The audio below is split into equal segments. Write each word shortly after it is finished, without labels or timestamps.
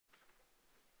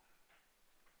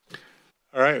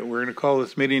All right, we're going to call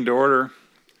this meeting to order.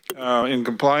 In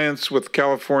compliance with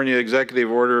California Executive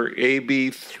Order AB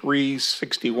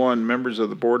 361, members of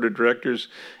the Board of Directors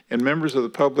and members of the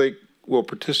public will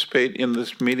participate in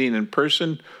this meeting in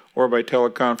person or by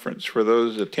teleconference. For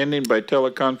those attending by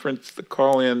teleconference, the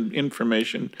call-in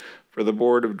information for the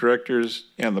Board of Directors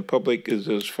and the public is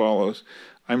as follows.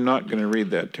 I'm not going to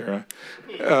read that, Tara.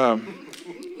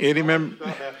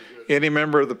 Any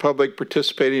member of the public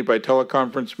participating by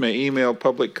teleconference may email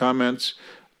public comments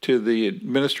to the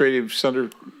Administrative Center,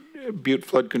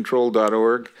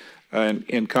 buttefloodcontrol.org,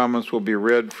 and comments will be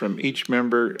read from each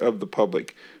member of the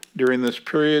public. During this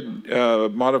period,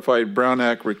 modified Brown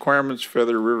Act requirements,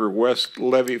 Feather River West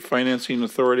Levee Financing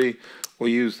Authority will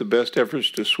use the best efforts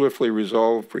to swiftly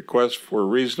resolve requests for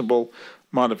reasonable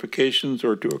modifications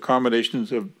or to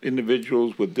accommodations of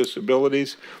individuals with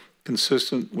disabilities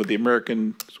consistent with the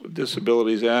Americans with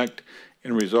Disabilities Act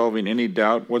in resolving any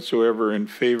doubt whatsoever in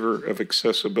favor of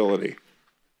accessibility.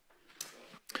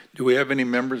 Do we have any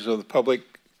members of the public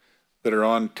that are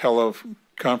on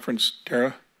teleconference,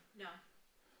 Tara? No.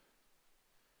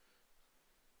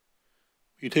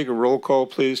 Will you take a roll call,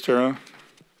 please, Tara?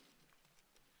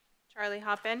 Charlie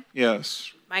Hoppin?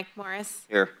 Yes. Mike Morris?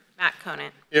 Here. Matt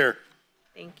Conant? Here.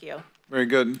 Thank you. Very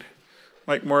good.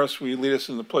 Mike Morris, will you lead us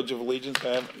in the Pledge of Allegiance?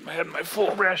 I haven't had my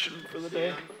full ration for the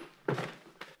day.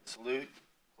 Salute,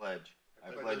 pledge.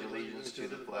 I pledge allegiance to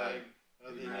the flag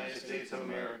of the United States of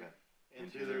America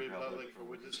and to the republic for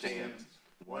which it stands,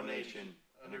 one nation,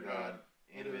 under God,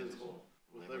 indivisible,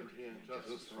 with liberty and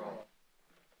justice for all.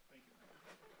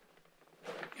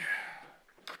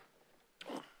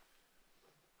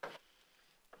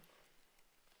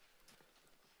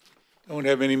 Don't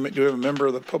have any. Do we have a member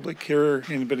of the public here?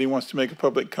 Anybody wants to make a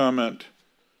public comment?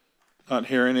 Not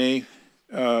hearing any.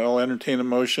 I'll entertain a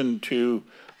motion to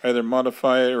either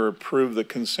modify or approve the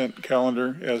consent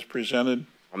calendar as presented.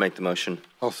 I'll make the motion.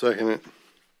 I'll second it.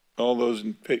 All those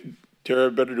in Tara,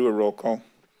 better do a roll call.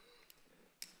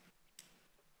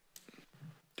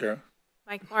 Tara?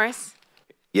 Mike Morris?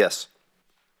 Yes.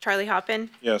 Charlie Hoppin?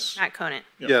 Yes. Matt Conant?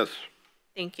 Yep. Yes.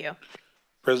 Thank you.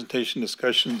 Presentation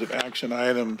discussions of action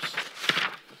items.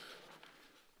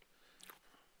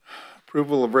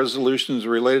 Approval of resolutions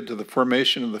related to the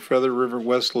formation of the Feather River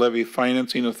West Levee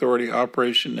Financing Authority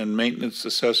Operation and Maintenance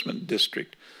Assessment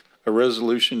District. A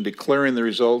resolution declaring the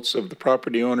results of the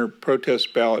property owner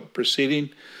protest ballot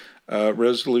proceeding.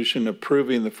 Resolution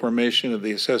approving the formation of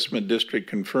the assessment district,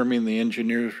 confirming the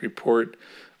engineer's report,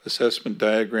 assessment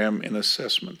diagram, and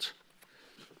assessments.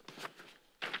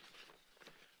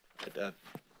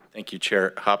 Thank you,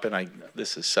 Chair Hoppin.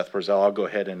 This is Seth Brazel. I'll go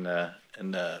ahead and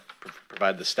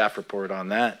provide the staff report on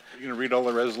that. Are you going to read all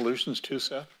the resolutions too,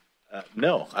 Seth?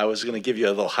 No, I was going to give you a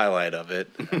little highlight of it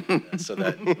so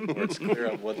that it's clear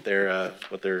on what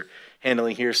they're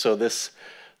handling here. So this,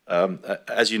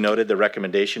 as you noted, the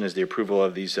recommendation is the approval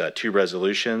of these two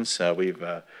resolutions. We've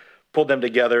pulled them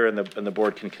together, and the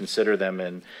board can consider them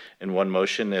in one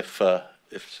motion if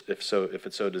it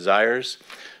so desires.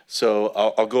 So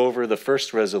I'll go over the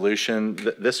first resolution.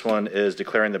 This one is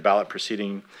declaring the ballot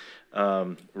proceeding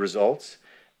results.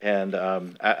 And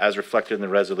as reflected in the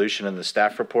resolution and the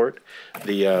staff report,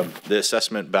 the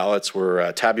assessment ballots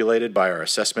were tabulated by our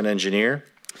assessment engineer.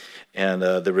 And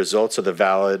the results of the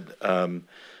valid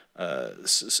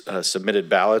submitted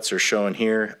ballots are shown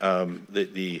here.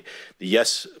 The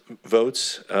yes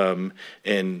votes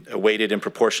weighted in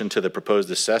proportion to the proposed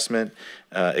assessment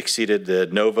exceeded the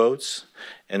no votes.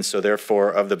 And so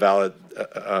therefore of the ballot,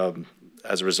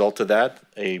 as a result of that,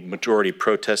 a majority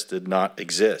protest did not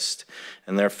exist.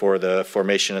 And therefore the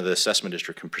formation of the assessment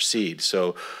district can proceed.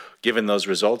 So given those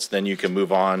results, then you can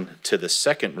move on to the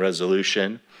second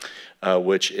resolution,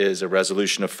 which is a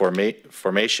resolution of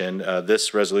formation.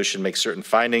 This resolution makes certain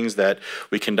findings that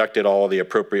we conducted all the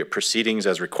appropriate proceedings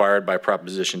as required by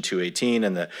Proposition 218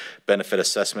 and the Benefit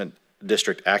Assessment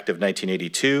District Act of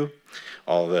 1982.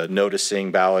 All the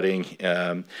noticing, balloting,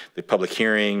 the public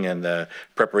hearing, and the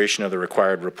preparation of the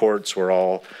required reports were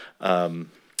all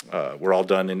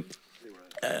done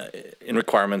in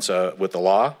requirements with the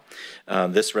law.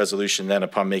 This resolution then,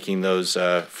 upon making those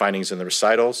findings in the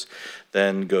recitals,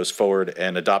 then goes forward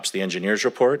and adopts the engineer's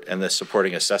report and the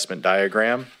supporting assessment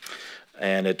diagram.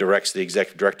 And it directs the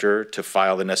executive director to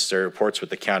file the necessary reports with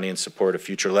the county in support of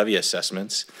future levy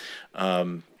assessments.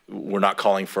 We're not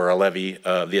calling for a levy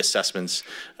of the assessments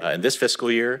in this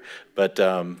fiscal year, but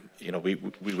you know, we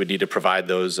would need to provide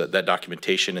those that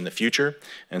documentation in the future,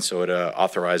 and so it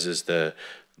authorizes the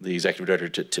executive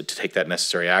director to take that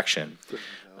necessary action.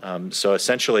 So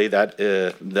essentially,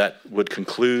 that would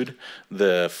conclude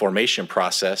the formation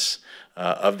process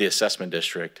of the assessment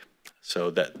district.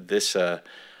 So that this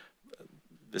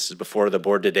is before the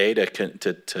board today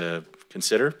to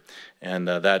consider, and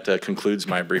that concludes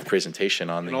my brief presentation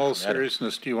on the. In all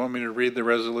seriousness, do you want me to read the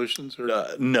resolutions? Or?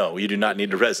 No, you do not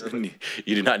need to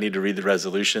you do not need to read the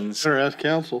resolutions. Better ask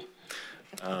council.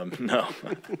 No,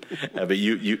 but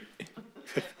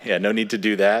yeah, no need to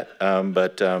do that.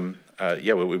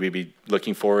 Yeah, what we'd be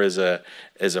looking for is a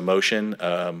motion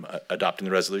adopting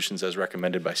the resolutions as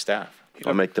recommended by staff.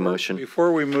 I'll make the motion.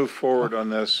 Before we move forward on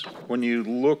this, when you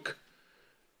look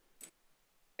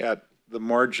at the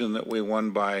margin that we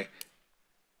won by,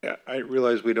 I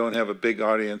realize we don't have a big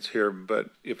audience here,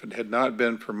 but if it had not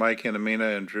been for Mike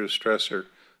Anamina and Drew Stresser,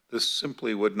 this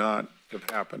simply would not have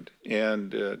happened.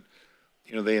 And,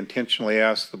 you know, they intentionally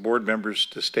asked the board members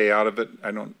to stay out of it.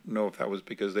 I don't know if that was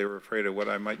because they were afraid of what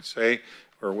I might say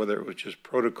or whether it was just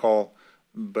protocol,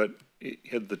 but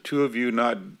had the two of you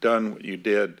not done what you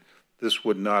did, this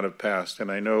would not have passed.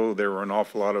 And I know there were an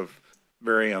awful lot of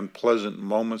very unpleasant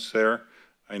moments there.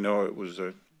 I know it was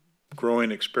a growing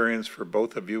experience for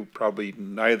both of you. Probably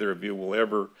neither of you will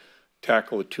ever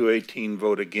tackle a 218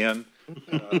 vote again.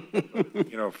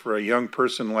 You know, for a young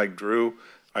person like Drew,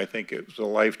 I think it was a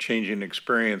life-changing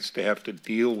experience to have to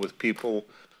deal with people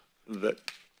that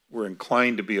were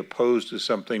inclined to be opposed to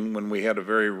something when we had a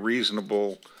very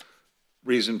reasonable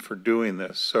reason for doing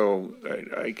this. So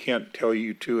I can't tell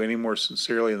you two any more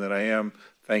sincerely than I am.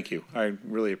 Thank you. I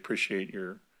really appreciate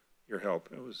your help.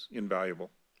 It was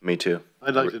invaluable. Me too.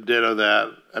 I'd like to ditto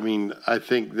that. I mean, I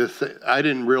think I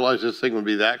didn't realize this thing would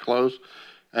be that close.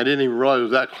 I didn't even realize it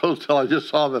was that close till I just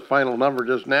saw the final number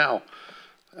just now.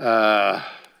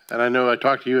 And I know I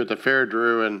talked to you at the fair,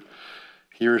 Drew, and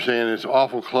you were saying it's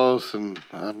awful close, and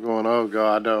I'm going, oh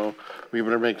God, no, we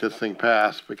better make this thing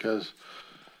pass because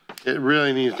it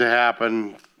really needs to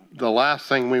happen. The last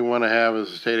thing we want to have is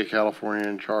the state of California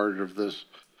in charge of this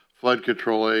flood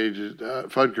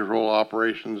control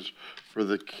operations for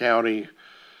the county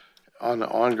on the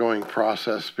ongoing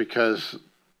process because,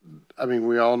 I mean,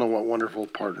 we all know what wonderful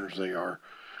partners they are.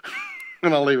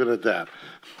 And I'll leave it at that.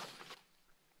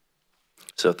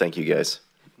 So thank you guys.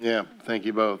 Yeah, thank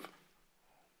you both.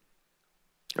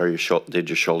 Did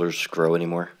your shoulders grow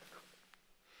anymore?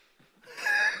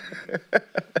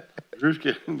 Drew's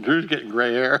getting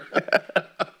gray hair.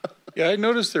 Yeah, I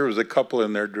noticed there was a couple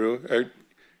in there, Drew.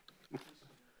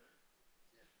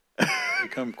 They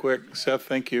come quick. Seth,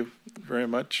 thank you very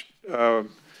much.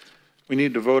 We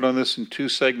need to vote on this in two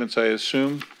segments, I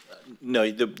assume. No,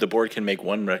 the board can make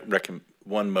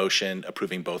one motion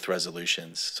approving both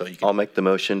resolutions. So you can. I'll make the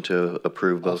motion to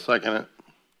approve I'll both. second it.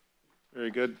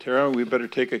 Very good. Tara, we better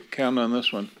take a count on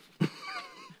this one.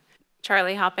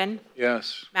 Charlie Hoppin,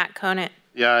 Yes. Matt Conant,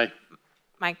 Yeah,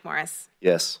 Mike Morris.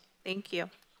 Yes. Thank you.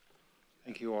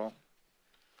 Thank you all.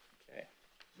 Okay.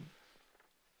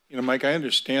 You know, Mike, I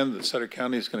understand that Sutter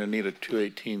County is going to need a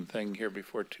 218 thing here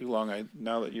before too long.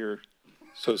 Now that you're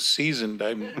so seasoned,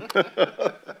 wouldn't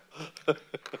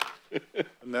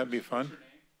that be fun?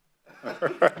 I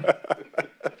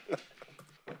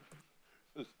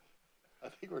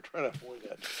think we're trying to avoid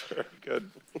that. Very good.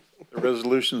 The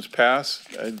resolutions pass.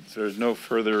 There's no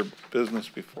further business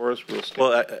before us. We'll stay.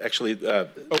 Well, actually,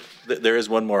 there is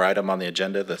one more item on the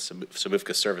agenda, the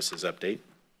Frwlfa services update.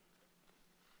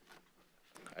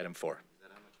 Item 4.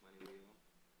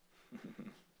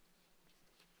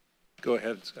 Go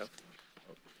ahead, Seth.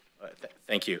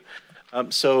 Thank you.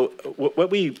 So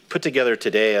what we put together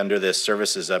today under this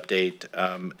services update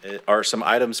are some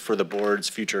items for the board's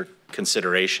future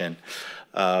consideration.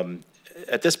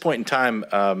 At this point in time,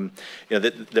 you know,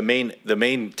 the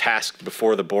main task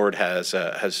before the board has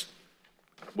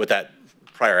with that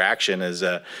prior action has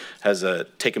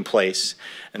taken place,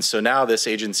 and so now this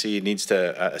agency needs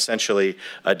to essentially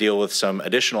deal with some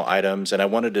additional items, and I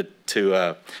wanted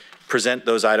to present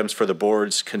those items for the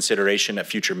board's consideration at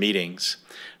future meetings.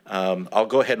 I'll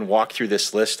go ahead and walk through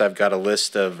this list. I've got a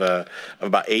list of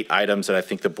about 8 items that I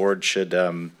think the board should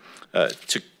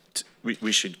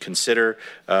we should consider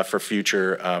for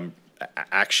future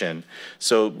action.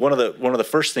 So one of the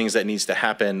first things that needs to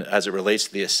happen as it relates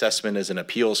to the assessment is an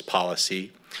appeals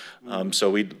policy. So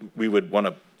we would want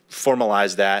to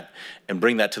formalize that and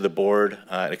bring that to the board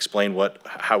and explain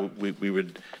how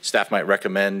staff might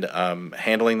recommend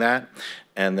handling that,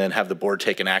 and then have the board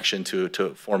take an action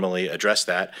to formally address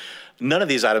that. None of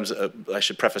these items, I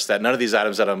should preface that, none of these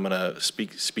items that I'm going to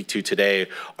speak to today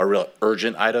are real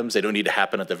urgent items. They don't need to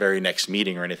happen at the very next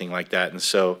meeting or anything like that. And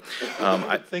so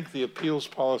I think the appeals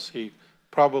policy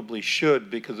probably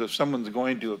should, because if someone's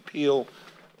going to appeal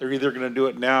they're either going to do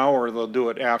it now or they'll do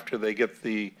it after they get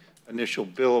the initial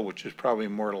bill, which is probably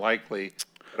more likely.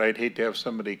 But I'd hate to have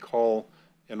somebody call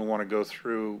and want to go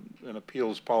through an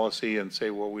appeals policy and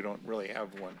say, well, we don't really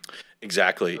have one.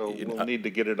 Exactly. So we'll need to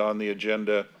get it on the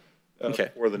agenda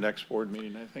for the next board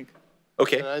meeting, I think.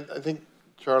 Okay. And I think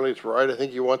Charlie's right. I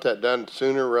think you want that done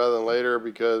sooner rather than later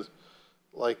because,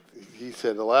 like he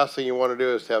said, the last thing you want to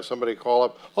do is to have somebody call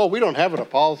up, oh, we don't have a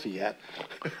policy yet.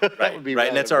 That would be Right,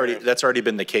 and that's already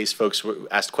been the case. Folks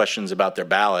asked questions about their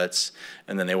ballots,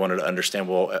 and then they wanted to understand,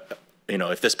 well,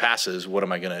 if this passes, what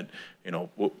am I going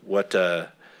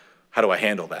to, how do I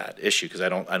handle that issue? Because I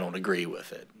don't agree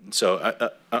with it. So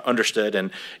understood,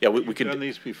 and yeah, we could done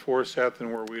these before, Seth,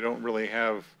 and where we don't really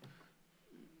have,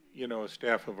 a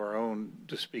staff of our own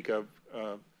to speak of.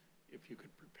 If you could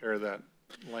prepare that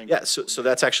language. Yeah, so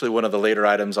that's actually one of the later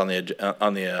items on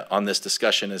this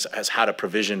discussion is how to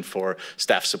provision for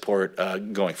staff support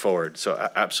going forward. So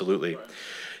absolutely. Right.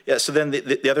 Yeah, so then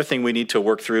the other thing we need to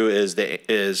work through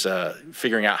is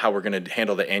figuring out how we're going to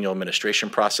handle the annual administration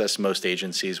process. Most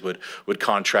agencies would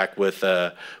contract with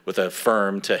a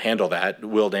firm to handle that.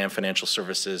 Wildan Financial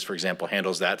Services, for example,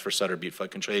 handles that for Sutter Butte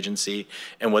Flood Control Agency.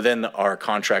 And within our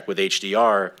contract with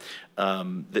HDR,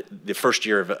 the first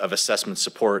year of assessment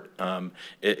support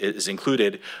is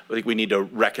included. I think we need to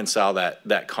reconcile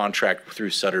that contract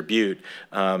through Sutter Butte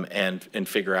and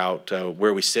figure out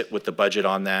where we sit with the budget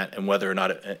on that and whether or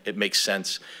not it makes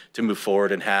sense to move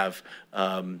forward and have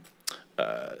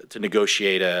to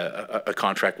negotiate a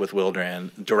contract with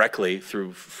Wildan directly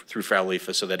through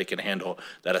Frwlfa so that it can handle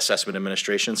that assessment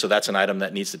administration. So that's an item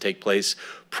that needs to take place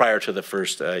prior to the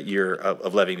first year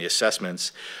of levying the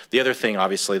assessments. The other thing,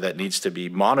 obviously, that needs to be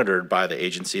monitored by the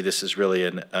agency, this is really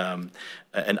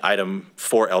an item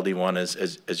for LD1,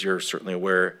 as you're certainly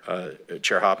aware,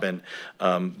 Chair Hoppen,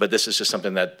 but this is just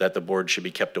something that the board should be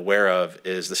kept aware of,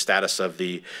 is the status of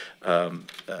the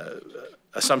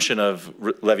assumption of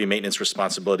levy maintenance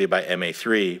responsibility by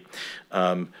MA3.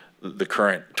 The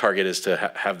current target is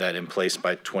to have that in place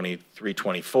by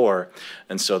 23-24.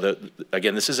 And so,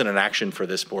 again, this isn't an action for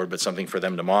this board, but something for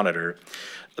them to monitor.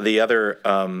 The other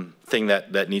thing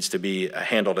that needs to be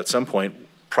handled at some point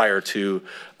prior to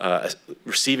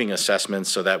receiving assessments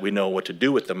so that we know what to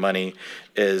do with the money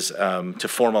is to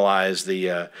formalize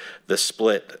the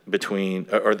split between,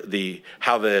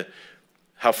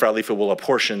 how Frwlfa will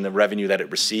apportion the revenue that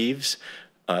it receives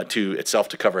to itself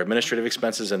to cover administrative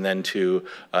expenses and then to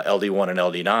LD1 and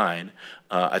LD9.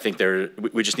 I think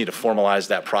we just need to formalize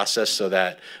that process so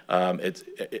that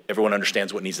everyone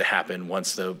understands what needs to happen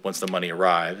once the money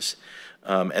arrives.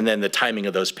 And then the timing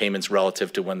of those payments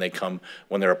relative to when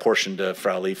they're apportioned to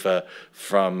Frwlfa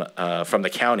from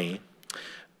the county.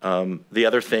 The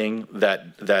other thing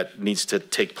that needs to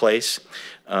take place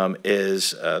is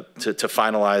to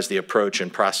finalize the approach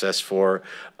and process for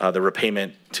the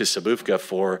repayment to Sabufka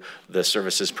for the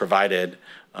services provided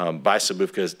by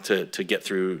Sabufka to get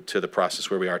through to the process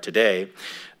where we are today.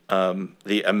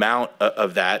 The amount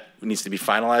of that needs to be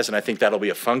finalized, and I think that'll be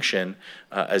a function,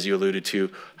 as you alluded to,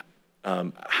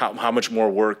 how much more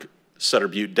work Sutter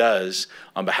Butte does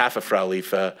on behalf of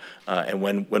Frwlfa, and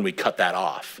when we cut that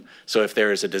off. So if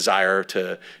there is a desire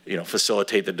to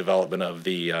facilitate the development of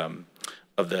the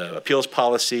appeals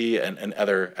policy and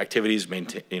other activities,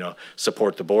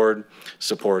 support the board,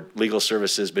 support legal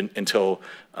services until,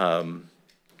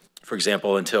 for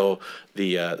example, until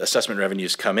the assessment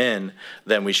revenues come in,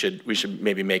 then we should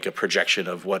maybe make a projection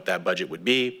of what that budget would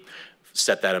be,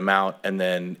 set that amount, and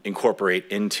then incorporate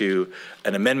into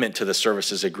an amendment to the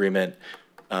services agreement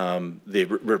the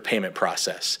repayment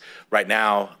process. Right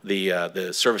now,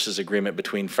 the services agreement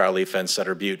between Frwlfa and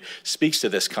Sutter Butte speaks to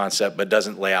this concept, but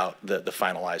doesn't lay out the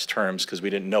finalized terms because we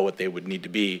didn't know what they would need to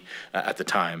be at the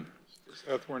time.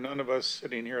 Seth, where none of us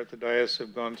sitting here at the dais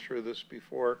have gone through this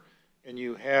before, and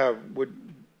would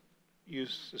you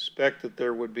suspect that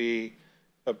there would be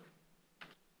a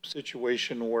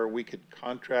situation where we could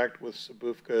contract with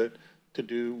Sabufka to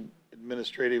do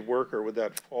administrative work, or would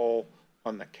that fall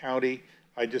on the county?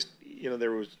 I just,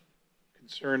 there was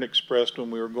concern expressed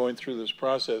when we were going through this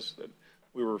process that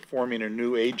we were forming a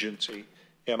new agency,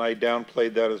 and I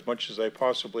downplayed that as much as I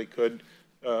possibly could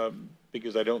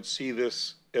because I don't see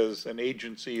this as an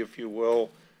agency, if you will,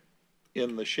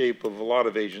 in the shape of a lot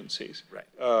of agencies. Right.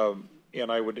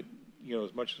 And I would,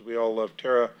 as much as we all love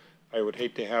Terra, I would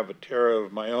hate to have a Terra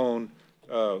of my own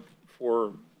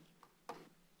for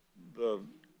the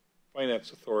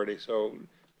Finance Authority. So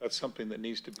that's something that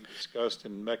needs to be discussed,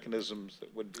 and mechanisms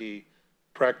that would be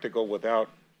practical without.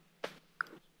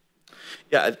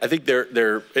 Yeah, I think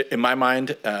they're in my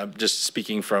mind, just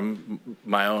speaking from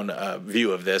my own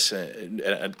view of this, and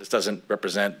this doesn't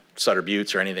represent Sutter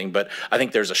Buttes or anything, but I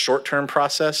think there's a short-term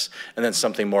process and then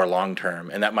something more long-term,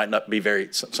 and that might not be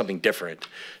something different.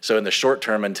 So in the short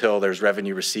term, until there's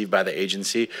revenue received by the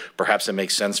agency, perhaps it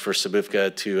makes sense for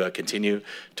Sabufka to continue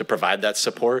to provide that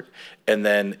support. And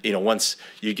then, once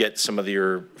you get some of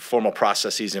your formal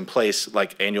processes in place,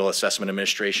 like annual assessment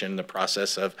administration, the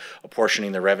process of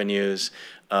apportioning the revenues,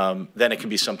 then it can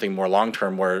be something more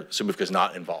long-term where Sabufka is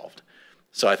not involved.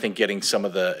 So I think getting some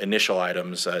of the initial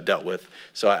items dealt with.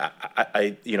 So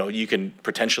you can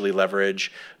potentially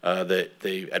leverage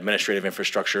the administrative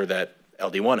infrastructure that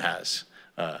LD1 has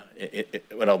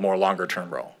in a more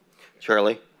longer-term role.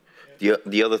 Charlie,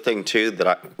 the other thing too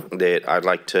that I'd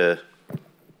like to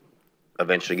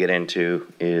eventually get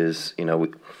into is,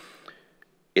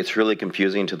 it's really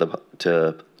confusing to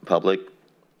the public,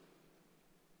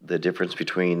 the difference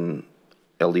between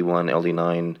LD1,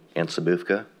 LD9, and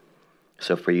Sabufka.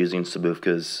 So if we're using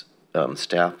Sabufka's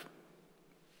staff,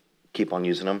 keep on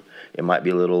using them, it might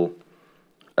be a little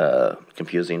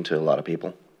confusing to a lot of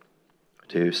people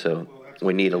too. So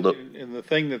we need a look. And the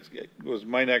thing that was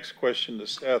my next question to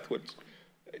Seth,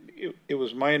 it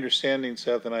was my understanding,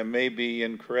 Seth, and I may be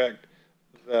incorrect,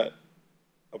 that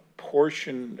a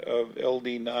portion of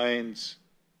LD9's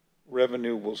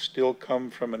revenue will still come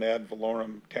from an ad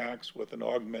valorem tax with an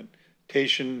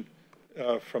augmentation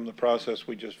from the process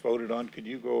we just voted on. Could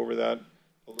you go over that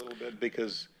a little bit?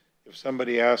 Because if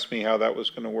somebody asked me how that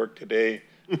was going to work today,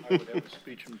 I would have a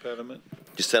speech impediment.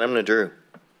 Just send them to Drew.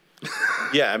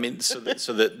 Yeah, I mean, so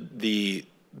the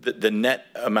net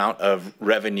amount of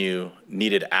revenue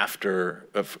needed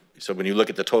so when you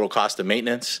look at the total cost of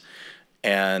maintenance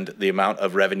and the amount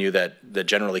of revenue that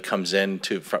generally comes in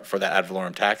for that ad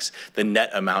valorem tax, the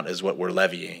net amount is what we're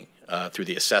levying through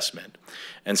the assessment.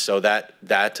 And so that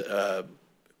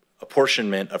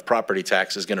apportionment of property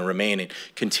tax is going to remain and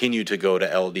continue to go to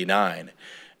LD9.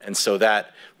 And so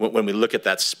that when we look at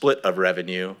that split of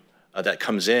revenue that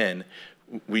comes in,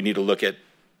 we need to look at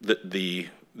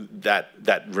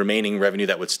that remaining revenue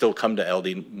that would still come to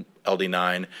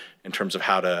LD9 in terms of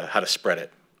how to spread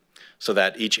it, so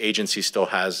that each agency still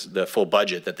has the full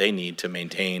budget that they need to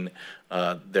maintain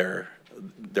their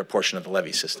portion of the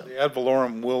levy system. The ad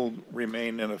valorem will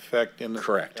remain in effect in the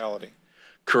locality.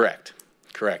 Correct.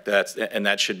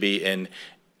 That should be in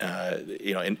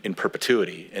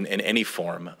perpetuity in any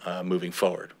form moving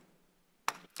forward.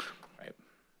 Right.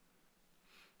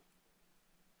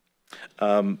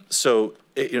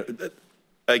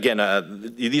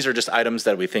 Again, these are just items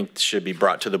that we think should be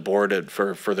brought to the board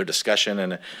for further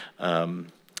discussion.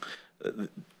 And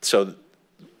so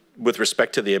with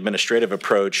respect to the administrative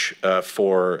approach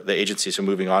for the agency, so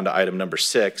moving on to item number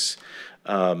 6,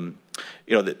 the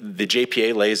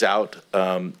JPA lays out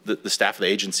the staff of the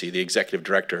agency, the executive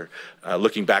director.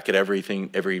 Looking back at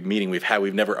every meeting we've had,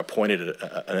 we've never appointed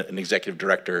an executive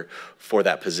director for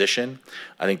that position.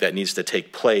 I think that needs to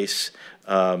take place,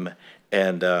 and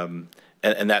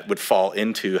that would fall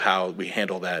into how we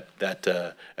handle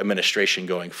that administration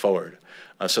going forward.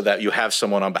 So that you have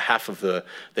someone on behalf of the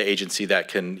agency that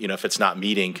can, if it's not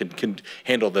meeting, can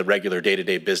handle the regular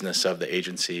day-to-day business of the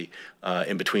agency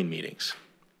in between meetings.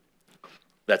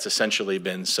 That's essentially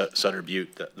been Sutter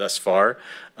Butte thus far,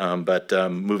 but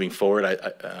moving forward,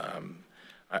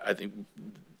 I think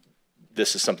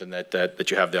this is something that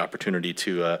you have the opportunity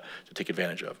to take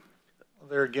advantage of. Well,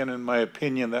 there again, in my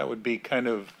opinion, that would be kind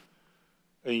of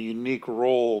a unique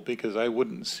role, because I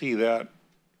wouldn't see that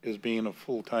as being a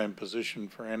full-time position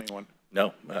for anyone.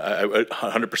 No, I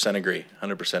 100% agree.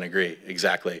 100% agree.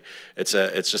 Exactly. It's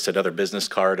just another business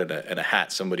card and a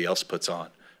hat somebody else puts on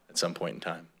at some point in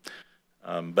time.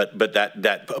 But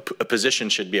a position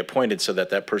should be appointed so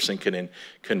that person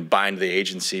can bind the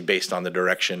agency based on the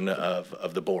direction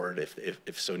of the board,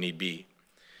 if so need be.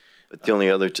 But the only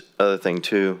other thing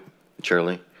too,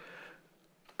 Charlie,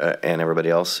 and everybody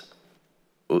else,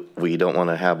 we don't want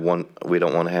to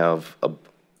have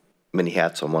many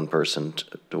hats on one person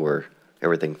to where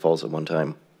everything falls at one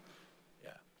time.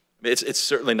 Yeah, it's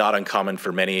certainly not uncommon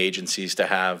for many agencies to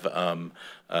have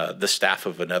the staff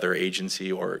of another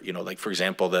agency, or like for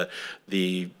example,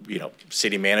 the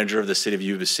city manager of the city of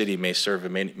Yuba City may serve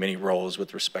in many roles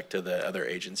with respect to the other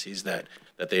agencies that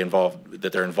they're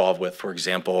involved with. For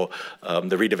example,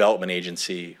 the redevelopment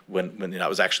agency, when that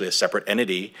was actually a separate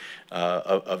entity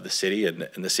of the city, and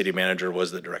the city manager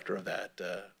was the director of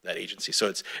that agency.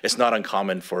 So it's not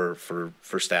uncommon for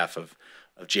staff of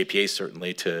JPA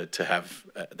certainly to have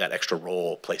that extra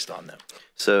role placed on them.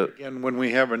 So again, when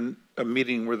we have a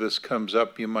meeting where this comes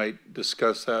up, you might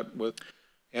discuss that with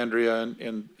Andrea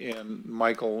and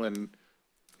Michael and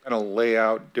kind of lay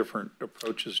out different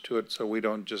approaches to it so we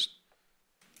don't just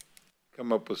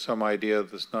come up with some idea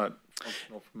that's not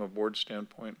functional from a board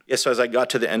standpoint. Yeah, so as I got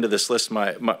to the end of this list,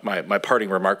 my parting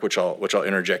remark, which I'll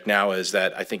interject now, is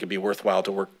that I think it'd be worthwhile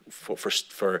to work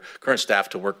for current staff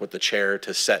to work with the chair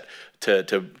to set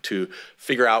to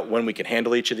figure out when we can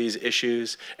handle each of these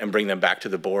issues and bring them back to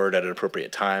the board at an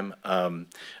appropriate time.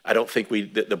 I don't think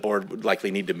the board would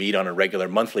likely need to meet on a regular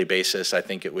monthly basis. I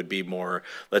think it would be more,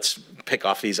 let's pick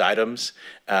off these items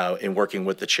in working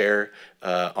with the chair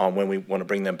on when we want to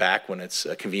bring them back, when it's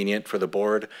convenient for the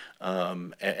board,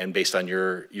 and based on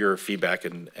your feedback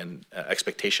and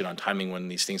expectation on timing when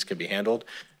these things can be handled,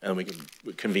 and we can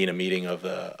convene a meeting of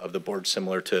the board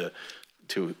similar to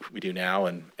we do now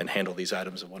and handle these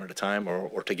items one at a time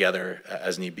or together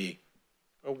as need be.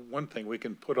 Well, one thing, we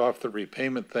can put off the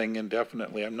repayment thing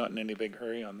indefinitely. I'm not in any big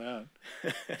hurry on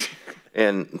that.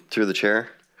 And through the chair,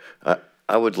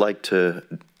 I would like to,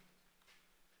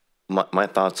 my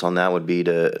thoughts on that would be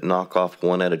to knock off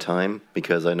one at a time,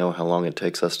 because I know how long it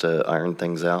takes us to iron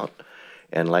things out,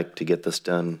 and like to get this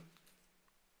done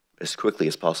as quickly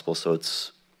as possible so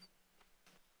it's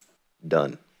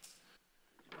done.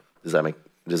 Does that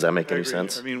make any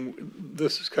sense? I mean,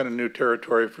 this is kind of new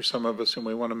territory for some of us, and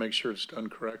we want to make sure it's done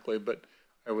correctly, but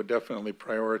I would definitely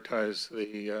prioritize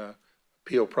the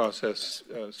appeal process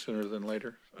sooner than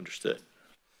later. Understood.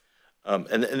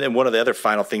 And then one of the other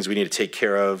final things we need to take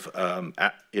care of,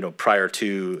 prior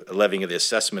to levying of the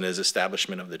assessment, is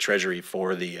establishment of the treasury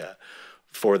for the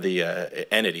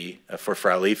entity for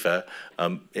Frwlfa.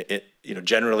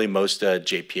 Generally most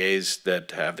JPAs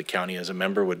that have the county as a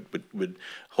member would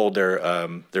hold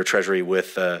their treasury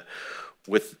with the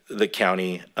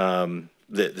county.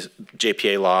 The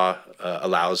JPA law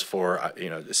allows for,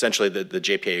 essentially the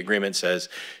JPA agreement says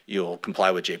you'll comply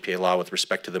with JPA law with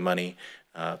respect to the money.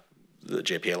 The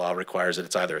JPA law requires that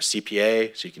it's either a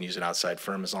CPA, so you can use an outside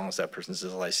firm as long as that person's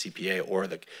a licensed CPA, or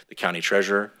the county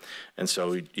treasurer. And so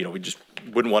we just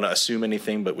wouldn't want to assume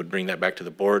anything, but would bring that back to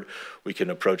the board. We can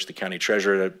approach the county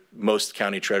treasurer. Most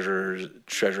county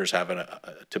treasurers have a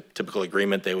typical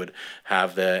agreement. They would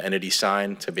have the entity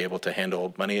sign to be able to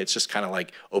handle money. It's just kind of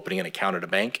like opening an account at a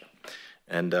bank.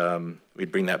 And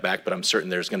we'd bring that back, but I'm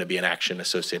certain there's going to be an action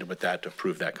associated with that to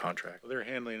approve that contract. Well, they're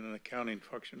handling an accounting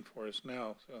function for us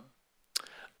now, so.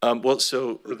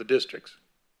 For the districts.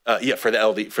 Yeah, for the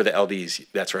LDs,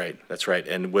 that's right.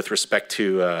 And with respect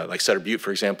to like Sutter Butte,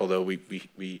 for example, though,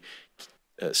 we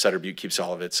Sutter Butte keeps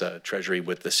all of its treasury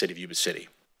with the city of Yuba City.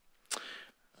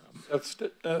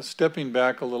 Stepping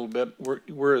back a little bit,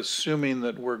 we're assuming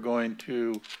that we're going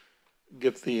to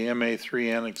get the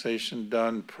MA3 annexation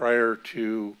done prior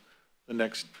to the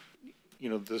next,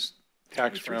 this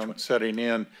tax round setting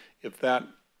in. If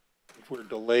we're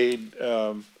delayed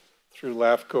through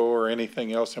LAFCO or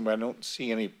anything else, I don't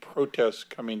see any protests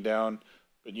coming down,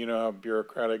 but you know how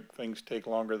bureaucratic things take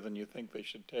longer than you think they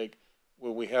should take.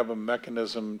 Will we have a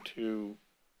mechanism to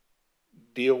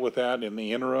deal with that in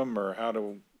the interim, or how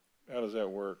does that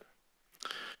work?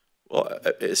 Well,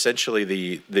 essentially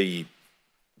the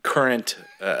current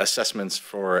assessments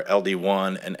for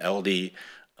LD1 and LD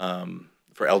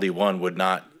for LD1 would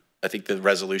not. I think the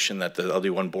resolution that the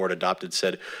LD1 board adopted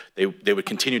said they would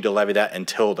continue to levy that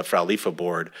until the Frwlfa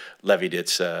board levied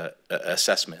its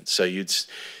assessment. So you'd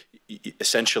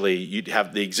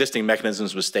have the existing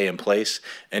mechanisms would stay in place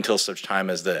until such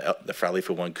time as the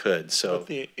Frwlfa one could. So but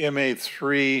the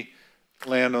MA3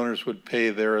 landowners would pay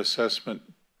their assessment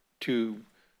to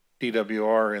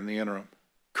DWR in the interim.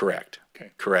 Correct.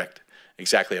 Okay. Correct.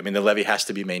 Exactly. I mean, the levy has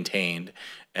to be maintained,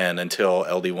 and until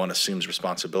LD1 assumes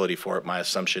responsibility for it, my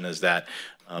assumption is that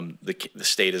the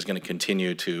state is going to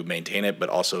continue to maintain it, but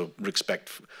also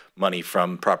expect money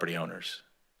from property owners.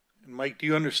 And Mike, do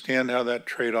you understand how that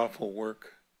trade-off will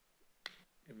work?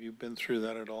 Have you been through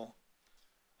that at all?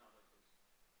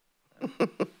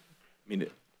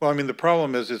 The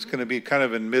problem is it's going to be kind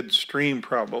of in midstream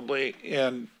probably,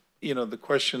 and the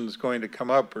question is going to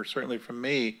come up, or certainly from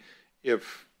me,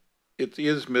 if it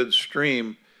is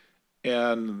midstream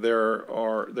and there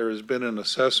has been an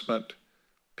assessment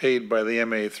paid by the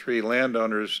MA3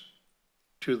 landowners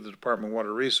to the Department of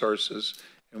Water Resources,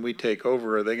 and we take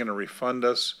over, are they going to refund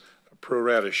us a pro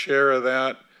rata share of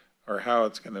that, or how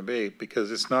it's going to be?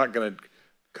 Because it's not going to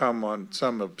come on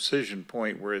some obsession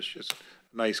point where it's just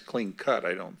a nice clean cut,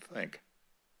 I don't think.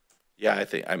 Yeah,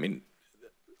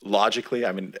 logically,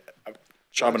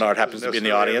 Sean Menard happens to be in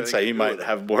the audience. He might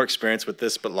have more experience with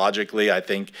this, but logically, I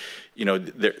think,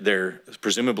 they're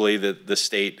presumably the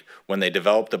state, when they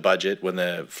develop the budget, when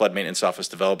the Flood Maintenance Office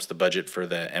develops the budget for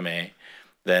the MA,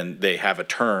 then they have a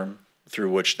term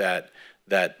through which that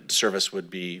service would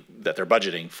be, that they're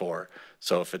budgeting for.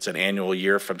 So if it's an annual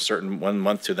year from certain one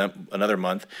month to another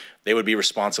month, they would be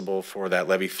responsible for that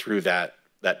levy through that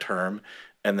term.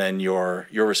 And then your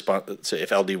response, so if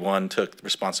LD1 took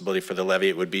responsibility for the levy,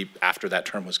 it would be after that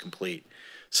term was complete,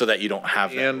 so that you don't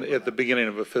have that. And at the beginning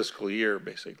of a fiscal year,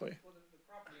 basically.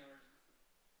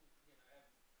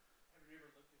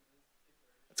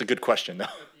 That's a good question, though.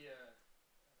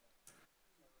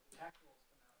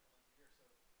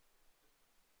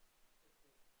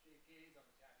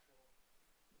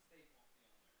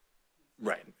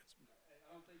 Right.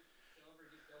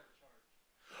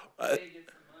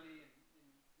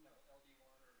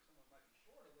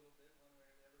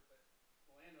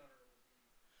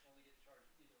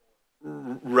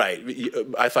 Right.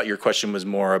 I thought your question was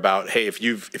more about, hey, if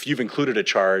you've included a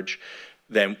charge,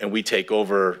 then and we take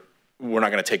over, we're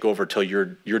not going to take over till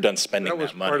you're done spending that money.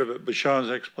 That was part of it, but Sean's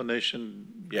explanation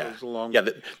goes along. Yeah,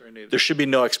 there should be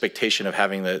no expectation of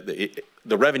having the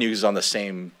revenues on the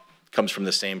same, comes from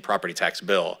the same property tax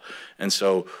bill. And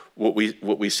so what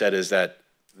we said is that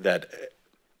the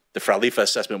Frwlfa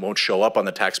assessment won't show up on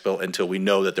the tax bill until we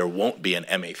know that there won't be an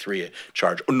MA3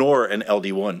 charge nor an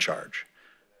LD1 charge.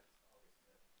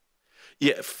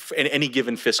 Yeah, in any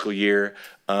given fiscal year,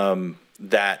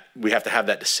 that we have to have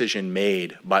that decision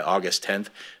made by August 10th.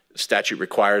 Statute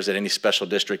requires that any special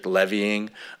district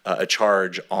levying a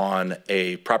charge on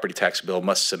a property tax bill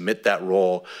must submit that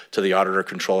roll to the auditor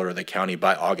controller of the county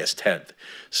by August 10th.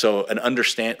 So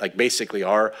basically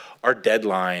our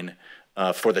deadline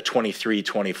for the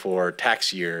 23-24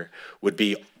 tax year would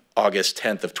be August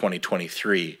 10th of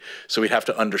 2023. So we'd have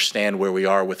to understand where we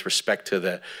are with respect to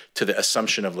the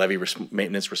assumption of levy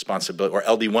maintenance responsibility, or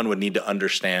LD1 would need to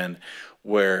understand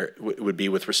where it would be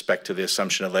with respect to the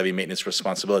assumption of levy maintenance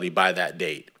responsibility by that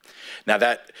date. Now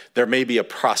that there may be a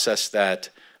process that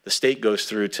the state goes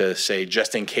through to say,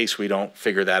 just in case we don't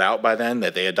figure that out by then,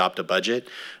 that they adopt a budget,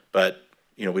 but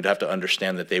we'd have to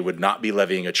understand that they would not be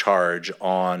levying a charge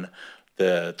on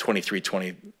the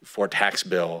 23-24 tax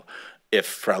bill if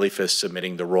Frwlfa is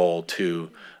submitting the roll to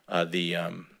the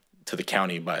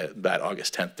county by that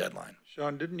August 10th deadline.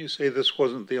 Sean, didn't you say this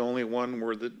wasn't the only one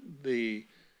where the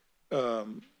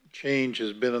change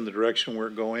has been in the direction we're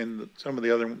going? Some of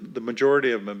the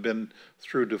majority of them have been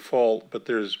through default, but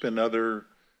there's been other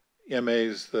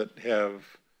MAs that have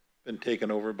been taken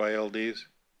over by LDs?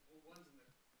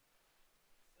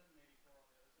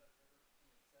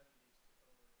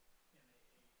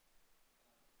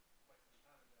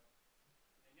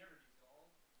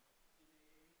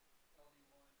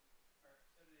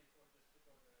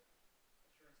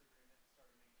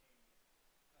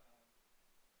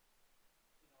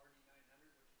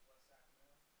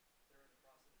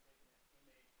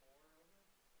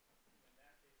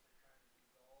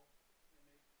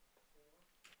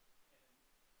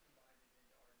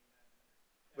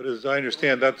 But as I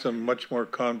understand, that's a much more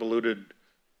convoluted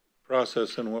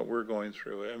process than what we're going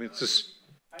through. I mean, it's just.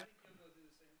 I think you'll go through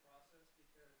the same process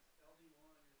because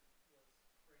LD1 was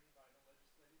created by the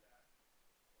legislative act.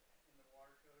 In the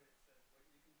water code, it says what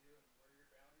you can do and where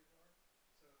your boundaries are.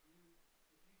 So if you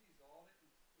dissolve it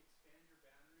and expand your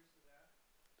boundaries to that,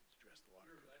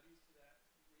 your levies to that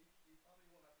reach, you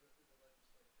probably will have to go through the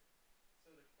legislature.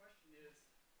 So the question is,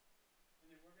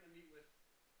 and then we're going to meet with.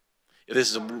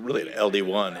 This is really an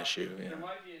LD1 issue. There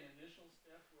might be an initial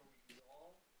step where we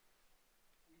dissolve.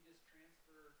 We just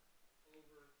transfer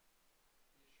over the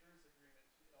assurance agreement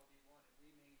to LD1 and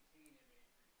we maintain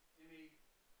MA3.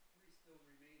 MA3 still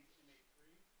remains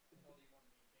MA3, LD1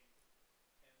 maintains it.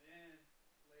 And then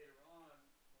later on,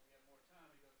 when we have more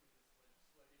time, we go through this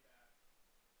legislative act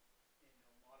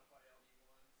and modify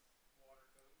LD1's water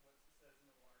code, what it says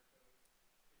in the water code.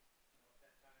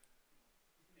 At that time,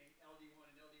 LD1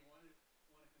 and LD1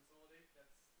 want to consolidate,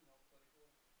 that's, political,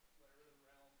 whatever the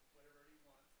realm, whatever he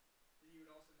wants. Then you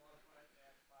would also modify it to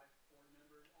add 5 board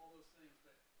members, all those things.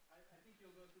 But I think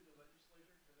you'll go through the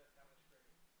legislature because that's how it's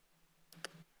created.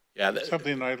 Yeah,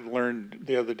 something I learned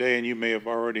the other day, and you may have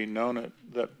already known it,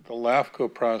 that the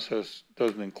LAFCO process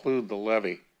doesn't include the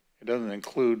levy. It doesn't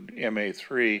include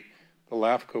MA3. The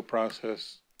LAFCO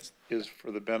process is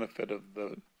for the benefit of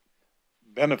the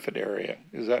benefit area.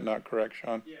 Is that not correct,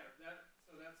 Sean? Yeah.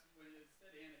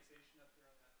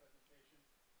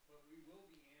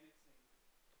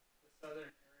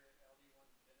 Southern area of LD1's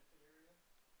benefit area,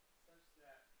 such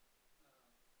that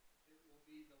it will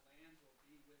be, the lands will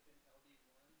be within LD1.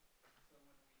 So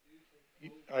when we do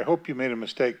take over, I hope you made a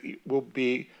mistake. We'll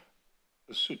be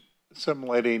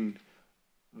assimilating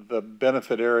the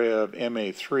benefit area of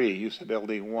MA3. You said LD1.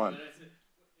 It'll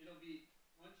be,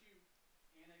 once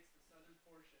you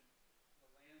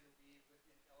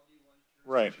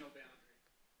Right. jurisdictional boundary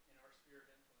in our sphere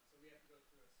of influence. So we have to go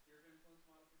through a sphere of influence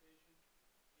modification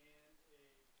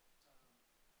and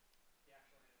the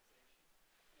actual annexation.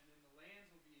 And then the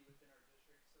lands will be within our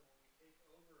district. So when we take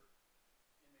over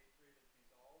MA3 that's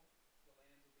resolved, the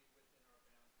lands will be within our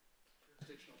boundary,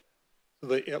 jurisdictional boundary.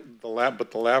 So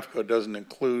but the LAFCO doesn't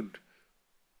include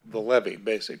the levy,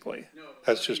 basically. No,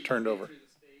 That's just turned over. through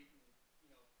the state, and, you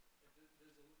know,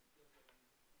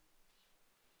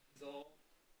 dissolve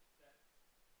that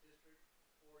district,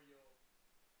 or you'll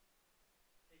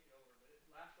take it over. But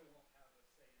LAFCO won't have a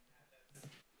say in that.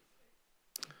 That's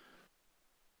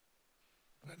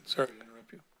the state. Sorry to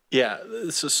interrupt you. Yeah,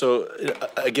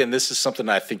 again, this is something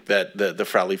I think that the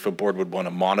Frwlfa board would want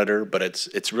to monitor, but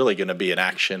it's really going to be an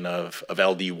action of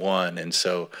LD1. And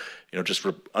so, just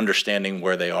understanding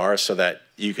where they are so that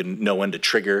you can know when to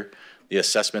trigger the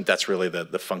assessment, that's really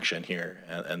the function here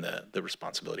and the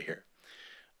responsibility here.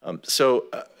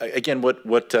 Again,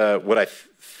 what I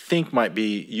think might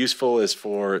be useful is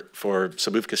for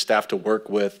Frwlfa staff to work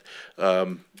with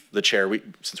the chair.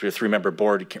 Since we're a 3-member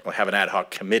board, you can't really have an ad hoc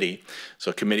committee,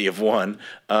 so a committee of 1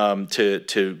 to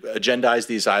agendize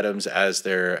these items as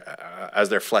they're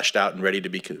fleshed out and ready to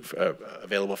be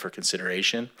available for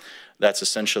consideration. That's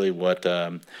essentially what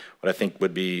I think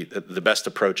would be the best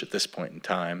approach at this point in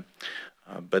time.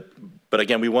 But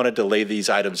again, we wanted to lay these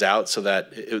items out so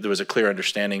that there was a clear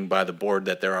understanding by the board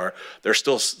that there's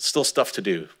still stuff to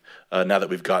do now that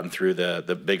we've gotten through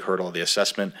the big hurdle of the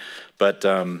assessment. But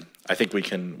I think we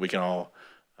can all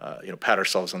pat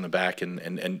ourselves on the back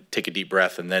and take a deep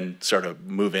breath and then sort of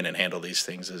move in and handle these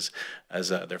things as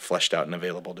they're fleshed out and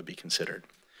available to be considered.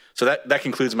 So that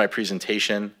concludes my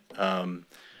presentation.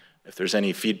 If there's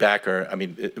any feedback,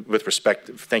 with respect,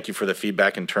 thank you for the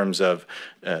feedback in terms of,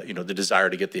 the desire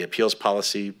to get the appeals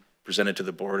policy presented to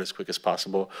the board as quick as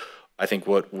possible. I think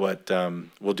what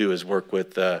we'll do is work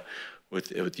with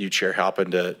you, Chair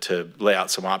Halpin, to lay out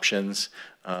some options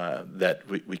that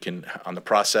we can on the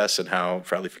process and how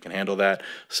Frwlfa can handle that,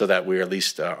 so that we at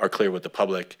least are clear with the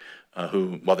public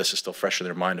who, while this is still fresh in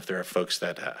their mind, if there are folks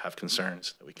that have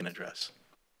concerns that we can address.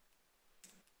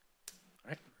 All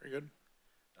right, very good.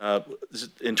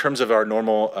 In terms of our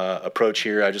normal approach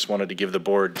here, I just wanted to give the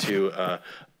board a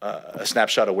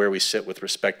snapshot of where we sit with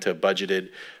respect to budgeted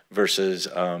versus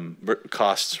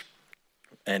costs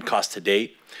and cost to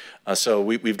date. So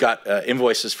we've got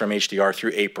invoices from HDR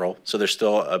through April, so there's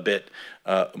still a bit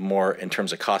more in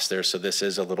terms of cost there. So this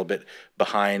is a little bit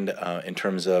behind in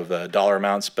terms of dollar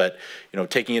amounts, but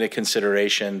taking into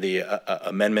consideration the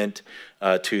amendment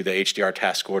to the HDR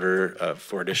task order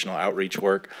for additional outreach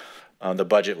work. The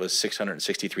budget was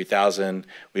 $663,000.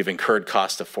 We've incurred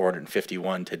costs of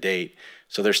 $451 to date.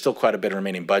 So there's still quite a bit of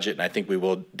remaining budget, and I think we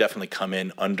will definitely come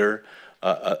in under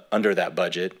that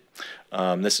budget.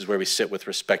 This is where we sit with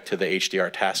respect to the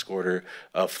HDR task order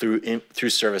through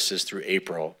services through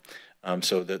April.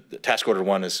 So the task order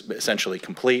 1 is essentially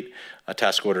complete.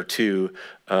 Task order 2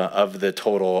 of the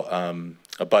total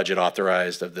budget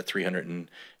authorized of the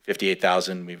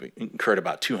 $358,000, we've incurred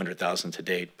about $200,000 to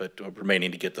date, but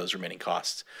remaining to get those remaining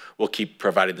costs. We'll keep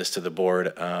providing this to the board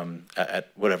at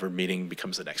whatever meeting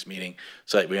becomes the next meeting,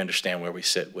 so that we understand where we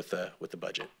sit with the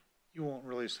budget. You won't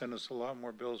really send us a lot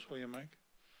more bills, will you, Mike?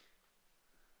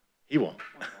 He won't.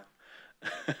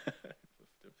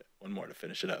 One more to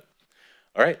finish it up.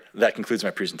 All right, that concludes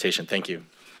my presentation. Thank you.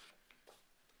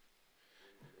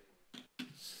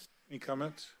 Any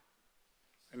comments?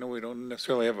 I know we don't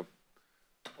necessarily have a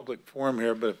public forum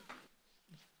here, but if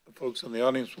the folks in the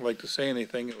audience would like to say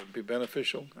anything, it would be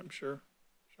beneficial, I'm sure.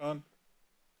 Sean?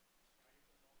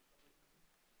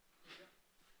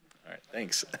 All right,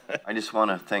 thanks. I just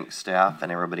want to thank staff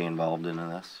and everybody involved in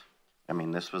this. I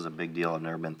mean, this was a big deal. I've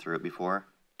never been through it before.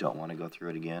 Don't want to go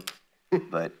through it again.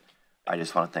 But I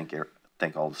just want to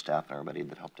thank all the staff and everybody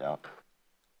that helped out.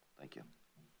 Thank you.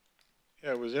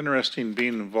 Yeah, it was interesting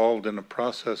being involved in a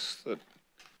process that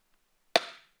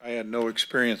I had no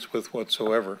experience with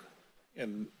whatsoever,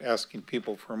 and asking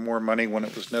people for more money when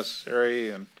it was necessary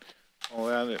and all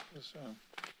that. It was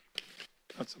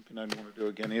not something I'd want to do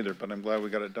again either, but I'm glad we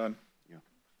got it done.